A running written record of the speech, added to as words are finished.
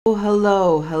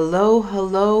hello, hello,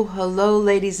 hello, hello,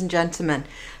 ladies and gentlemen.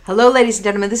 Hello, ladies and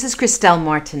gentlemen. This is Christelle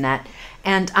Martinette,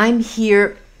 and I'm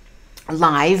here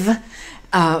live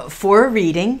for a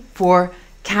reading for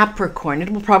Capricorn. It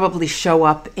will probably show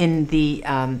up in the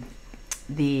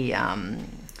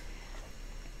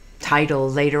title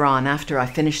later on after I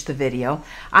finish the video.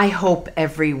 I hope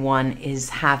everyone is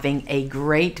having a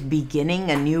great beginning,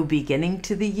 a new beginning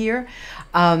to the year.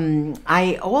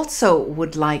 I also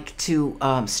would like to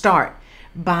start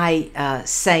by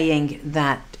saying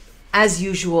that, as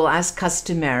usual, as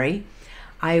customary,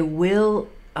 I will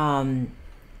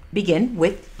begin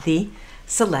with the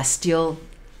celestial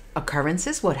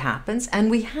occurrences, what happens. And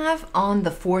we have on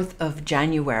the 4th of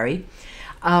January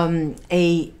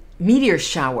a meteor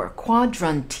shower,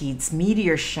 quadrantides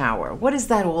meteor shower. What is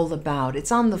that all about?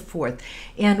 It's on the 4th.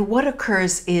 And what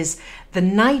occurs is the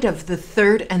night of the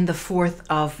 3rd and the 4th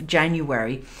of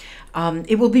January.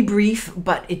 It will be brief,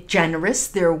 but generous.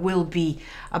 There will be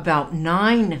about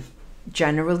 9,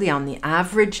 generally on the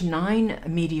average, 9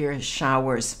 meteor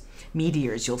showers.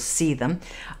 Meteors, you'll see them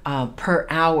per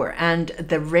hour, and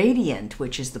the radiant,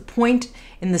 which is the point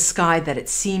in the sky that it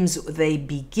seems they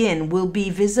begin, will be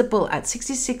visible at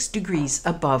 66 degrees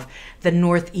above the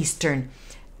northeastern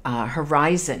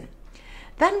horizon.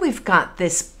 Then we've got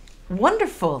this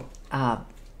wonderful,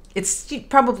 it's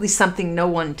probably something no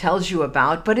one tells you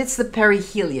about, but it's the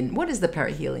perihelion. What is the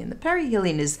perihelion? The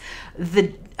perihelion is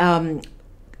the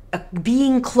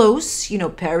being close,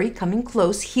 peri, coming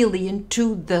close, helion,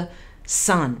 to the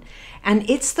sun. And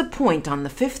it's the point on the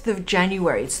 5th of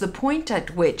January, it's the point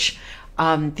at which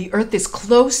the Earth is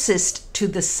closest to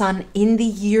the sun in the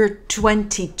year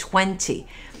 2020.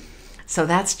 So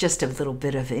that's just a little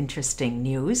bit of interesting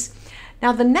news.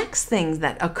 Now, the next thing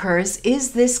that occurs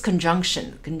is this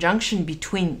conjunction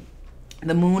between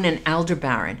the moon and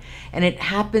Aldebaran. And it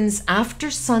happens after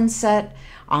sunset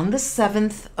on the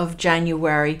 7th of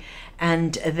January,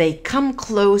 and they come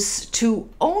close to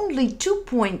only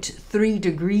 2.3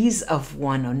 degrees of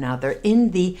one another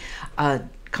in the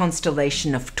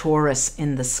constellation of Taurus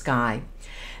in the sky.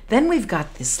 Then we've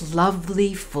got this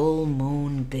lovely full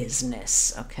moon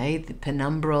business, okay? The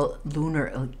penumbral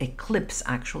lunar eclipse,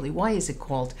 actually. Why is it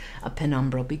called a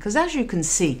penumbral? Because as you can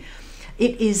see,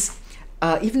 it is,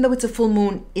 even though it's a full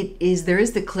moon, there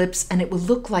is the eclipse, and it will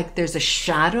look like there's a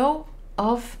shadow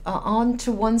of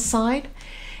onto one side,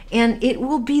 and it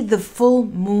will be the full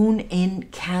moon in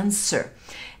Cancer.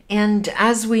 And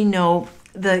as we know,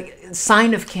 the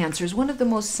sign of Cancer is one of the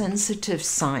most sensitive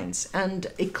signs, and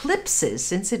eclipses,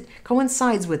 since it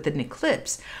coincides with an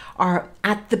eclipse, are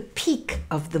at the peak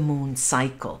of the moon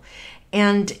cycle,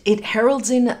 and it heralds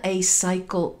in a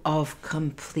cycle of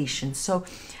completion. So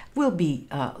we'll be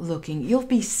looking, you'll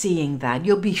be seeing that,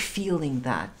 you'll be feeling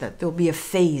that there'll be a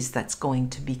phase that's going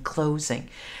to be closing.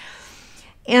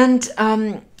 And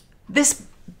this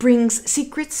brings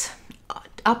secrets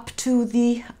up to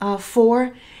the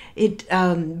fore. It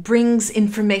brings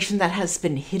information that has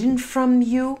been hidden from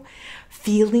you.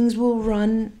 Feelings will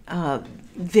run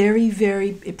very,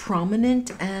 very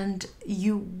prominent, and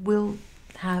you will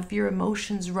have your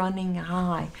emotions running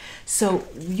high. So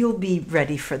you'll be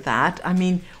ready for that. I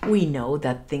mean, we know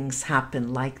that things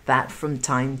happen like that from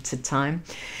time to time.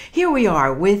 Here we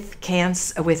are with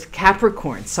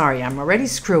Capricorn. Sorry, I'm already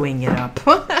screwing it up.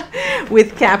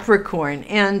 With Capricorn.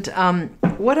 And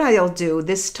what I'll do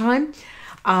this time,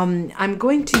 I'm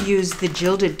going to use the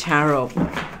Gilded Tarot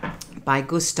by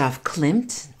Gustav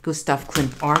Klimt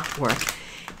artwork.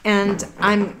 And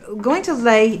I'm going to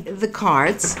lay the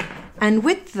cards, and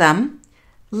with them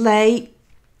lay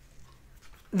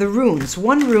the runes,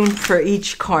 one rune for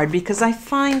each card, because I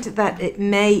find that it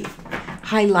may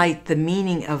highlight the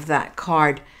meaning of that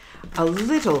card a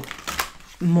little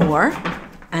more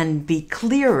and be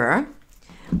clearer.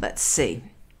 Let's see.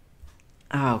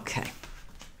 Okay.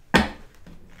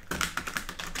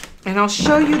 And I'll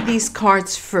show you these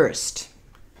cards first.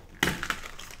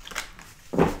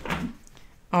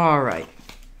 All right.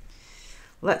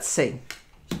 Let's see.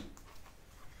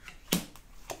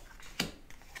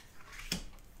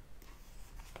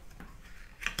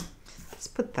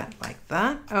 Put that like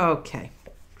that. Okay.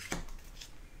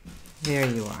 There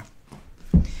you are.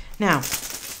 Now,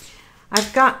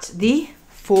 I've got the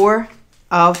 4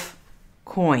 of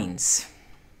coins.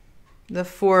 The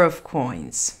 4 of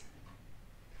coins.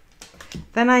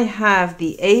 Then I have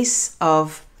the Ace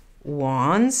of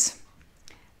Wands.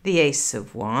 The Ace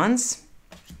of Wands.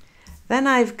 Then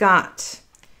I've got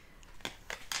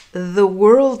the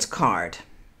World card.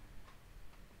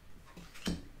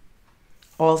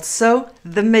 Also,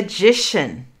 the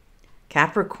Magician.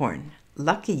 Capricorn,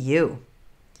 lucky you.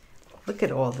 Look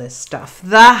at all this stuff.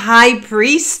 The High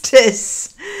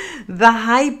Priestess. The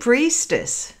High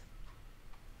Priestess.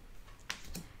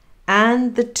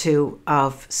 And the Two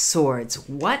of Swords.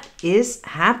 What is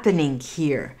happening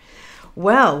here?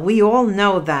 Well, we all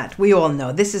know that. We all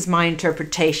know. This is my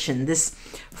interpretation. This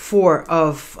Four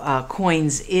of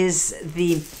Coins is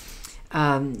the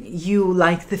you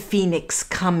like the phoenix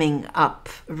coming up,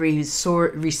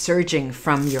 resurging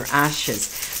from your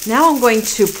ashes. Now I'm going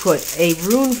to put a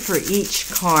rune for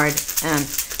each card, and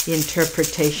the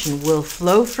interpretation will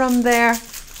flow from there.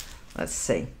 Let's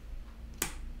see.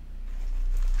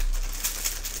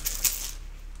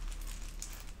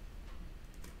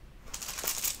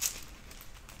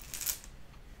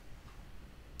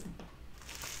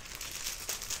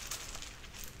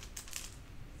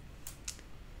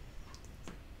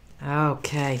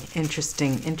 Okay,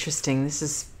 interesting.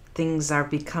 Things are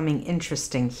becoming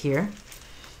interesting here.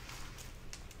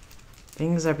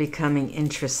 Things are becoming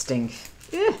interesting.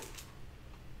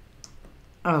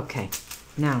 Okay,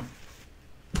 now,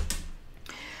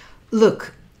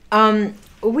 look,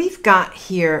 we've got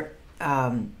here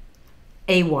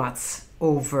AWATs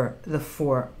over the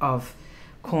Four of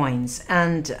Coins.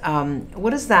 And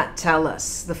what does that tell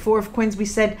us? The Four of Coins, we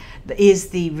said, is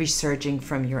the resurging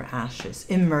from your ashes,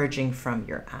 emerging from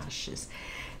your ashes.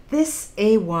 This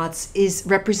AWATs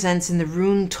represents in the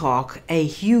rune talk a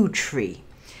yew tree,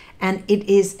 and it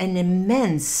is an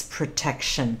immense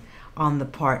protection on the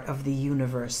part of the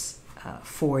universe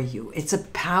for you. It's a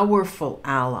powerful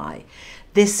ally.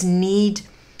 This need,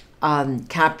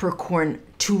 Capricorn,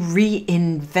 to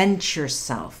reinvent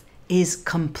yourself is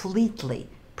completely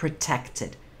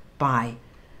protected by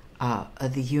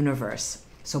the universe.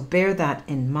 So bear that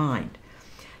in mind.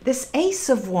 This Ace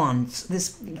of Wands,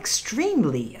 this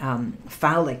extremely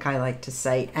phallic, I like to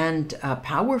say, and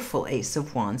powerful Ace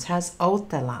of Wands has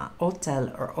Otala.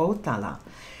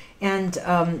 And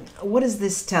what does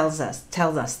this tell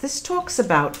us? This talks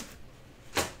about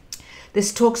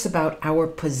our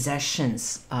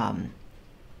possessions,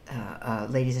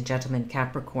 ladies and gentlemen,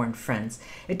 Capricorn friends.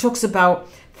 It talks about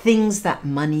things that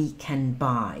money can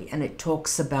buy, and it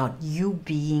talks about you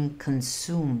being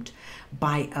consumed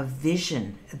by a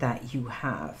vision that you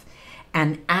have,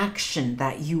 an action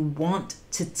that you want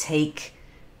to take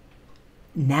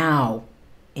now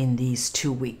in these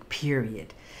 2-week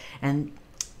period. And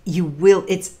you will,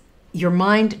 your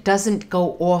mind doesn't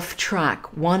go off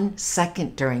track 1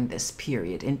 second during this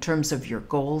period in terms of your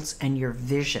goals and your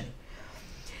vision.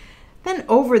 Then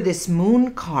over this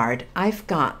moon card, I've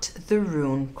got the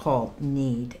rune called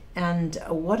Need. And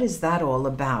what is that all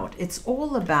about? It's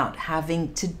all about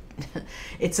having to,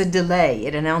 it's a delay.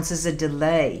 It announces a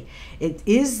delay. It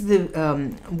is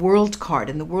the world card,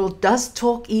 and the world does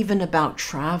talk even about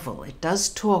travel. It does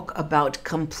talk about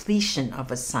completion of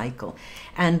a cycle.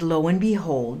 And lo and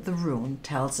behold, the rune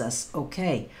tells us,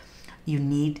 okay, you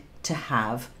need to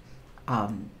have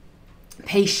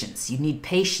patience. You need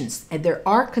patience, and there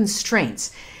are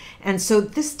constraints. And so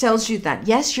this tells you that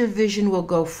yes, your vision will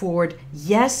go forward,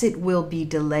 yes, it will be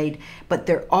delayed, but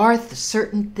there are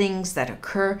certain things that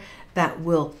occur that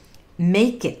will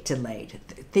make it delayed,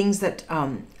 things that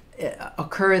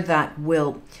occur that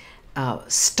will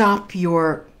stop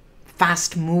your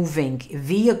fast moving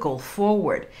vehicle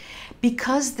forward,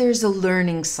 because there's a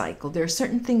learning cycle. There are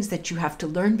certain things that you have to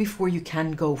learn before you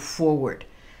can go forward,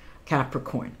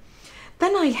 Capricorn.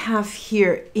 Then I have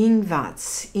here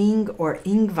Ingvats in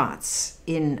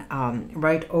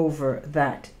right over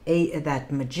that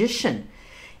magician.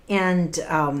 And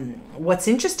what's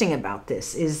interesting about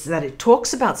this is that it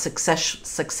talks about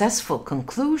successful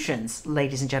conclusions,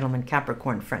 ladies and gentlemen,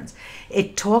 Capricorn friends.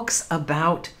 It talks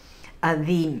about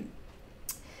the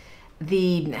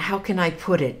how can I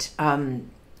put it?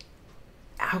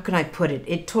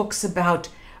 It talks about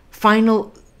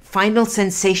final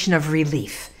sensation of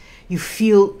relief. You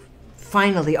feel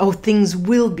finally, oh, things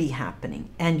will be happening,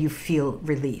 and you feel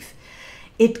relief.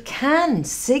 It can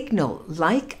signal,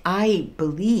 like I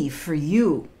believe for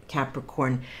you,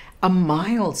 Capricorn, a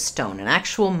milestone, an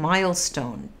actual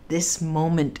milestone. This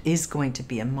moment is going to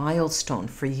be a milestone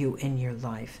for you in your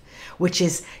life, which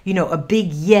is, a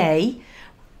big yay.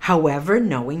 However,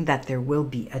 knowing that there will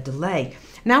be a delay.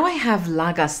 Now I have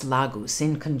Lagas Lagus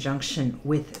in conjunction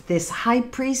with this High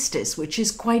Priestess, which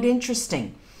is quite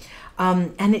interesting.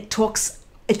 And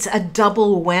it's a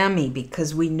double whammy,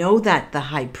 because we know that the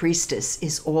High Priestess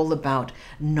is all about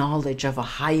knowledge of a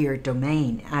higher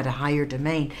domain, at a higher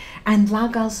domain. And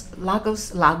Lagus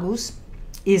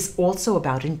is also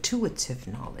about intuitive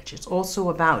knowledge. It's also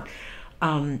about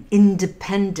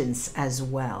independence as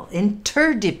well,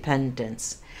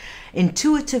 interdependence,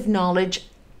 intuitive knowledge,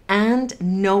 and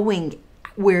knowing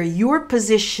where your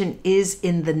position is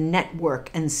in the network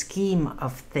and scheme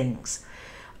of things.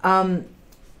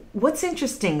 What's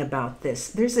interesting about this,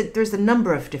 there's a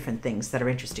number of different things that are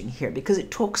interesting here, because it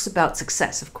talks about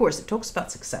success. Of course, it talks about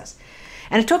success.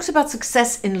 And it talks about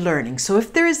success in learning. So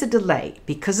if there is a delay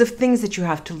because of things that you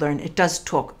have to learn, it does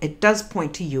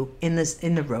point to you in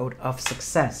the road of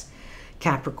success,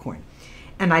 Capricorn.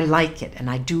 And I like it. And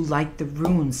I do like the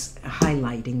runes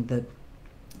highlighting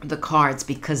the cards,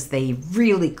 because they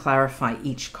really clarify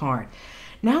each card.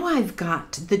 Now I've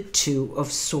got the Two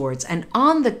of Swords, and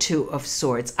on the Two of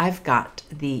Swords, I've got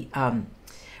the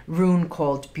rune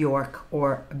called Bjork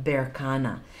or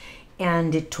Berkana,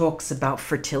 and it talks about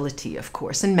fertility, of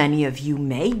course. And many of you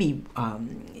may be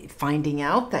finding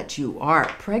out that you are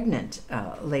pregnant,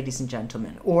 ladies and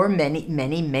gentlemen, or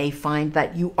many may find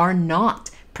that you are not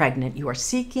pregnant. You are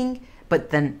seeking, but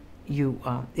then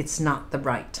it's not the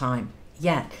right time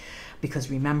yet, because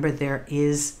remember, there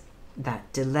is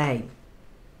that delay.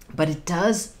 But it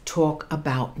does talk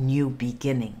about new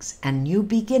beginnings. And new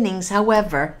beginnings,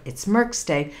 however, it's Merk's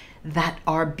Day, that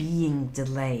are being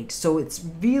delayed. So it's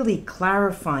really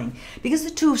clarifying, because the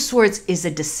Two of Swords is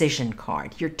a decision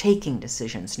card. You're taking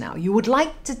decisions now. You would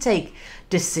like to take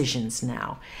decisions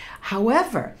now.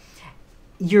 However,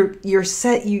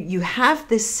 you have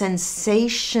this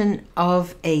sensation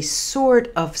of a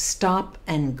sort of stop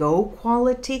and go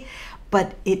quality,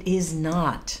 but it is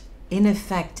not. In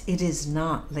effect, it is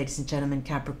not, ladies and gentlemen,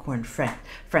 Capricorn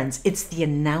friends. It's the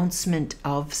announcement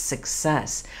of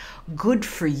success. Good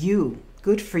for you.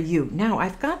 Good for you. Now,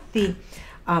 I've got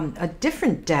a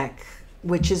different deck,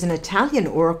 which is an Italian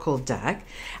oracle deck,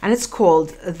 and it's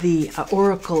called the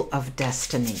Oracle of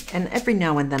Destiny. And every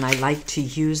now and then I like to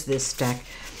use this deck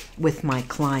with my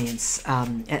clients.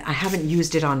 I haven't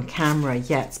used it on camera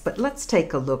yet, but let's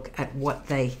take a look at what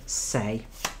they say.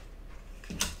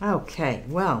 Okay,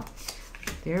 well,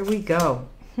 there we go.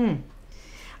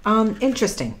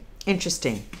 Interesting.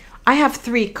 I have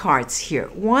 3 cards here.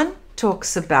 One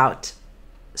talks about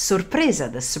sorpresa,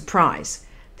 the surprise.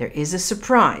 There is a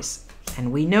surprise,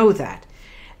 and we know that.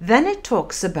 Then it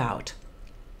talks about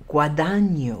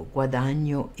guadagno.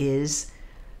 Guadagno is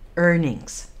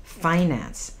earnings,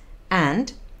 finance.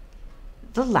 And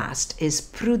the last is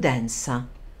prudenza,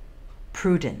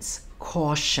 prudence,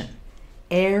 caution.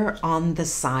 Err on the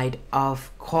side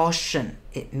of caution,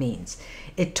 it means.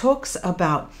 It talks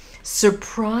about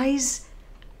surprise.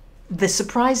 The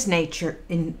surprise nature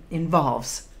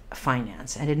involves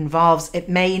finance, and it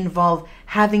may involve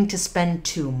having to spend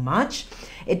too much.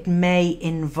 It may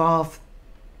involve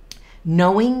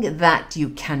knowing that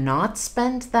you cannot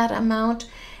spend that amount,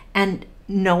 and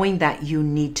knowing that you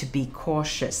need to be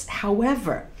cautious.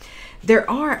 However, there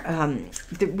are,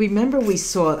 remember we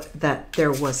saw that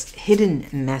there was hidden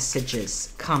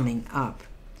messages coming up.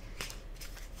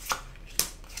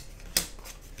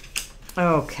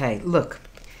 Okay, look.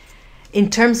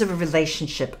 In terms of a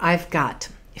relationship, I've got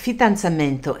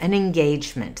fidanzamento, an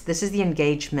engagement. This is the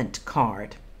engagement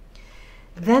card.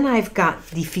 Then I've got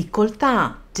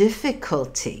difficoltà,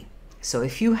 difficulty. So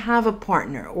if you have a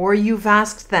partner or you've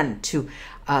asked them to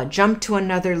jump to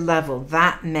another level,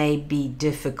 that may be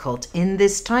difficult in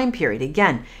this time period.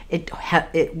 Again,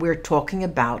 we're talking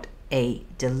about a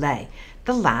delay.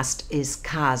 The last is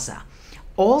casa.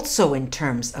 Also in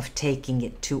terms of taking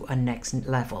it to a next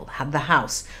level, the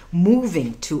house,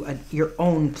 moving to your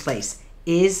own place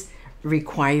is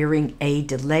requiring a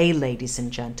delay, ladies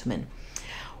and gentlemen.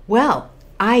 Well,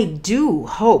 I do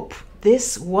hope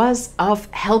this was of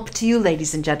help to you,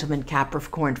 ladies and gentlemen,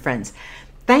 Capricorn friends.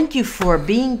 Thank you for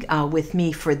being with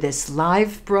me for this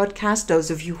live broadcast,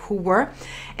 those of you who were.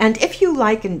 And if you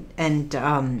like and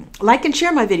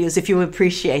share my videos if you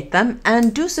appreciate them,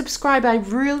 and do subscribe, I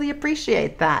really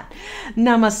appreciate that.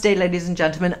 Namaste, ladies and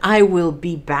gentlemen. I will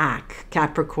be back,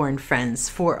 Capricorn friends,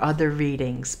 for other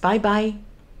readings. Bye-bye.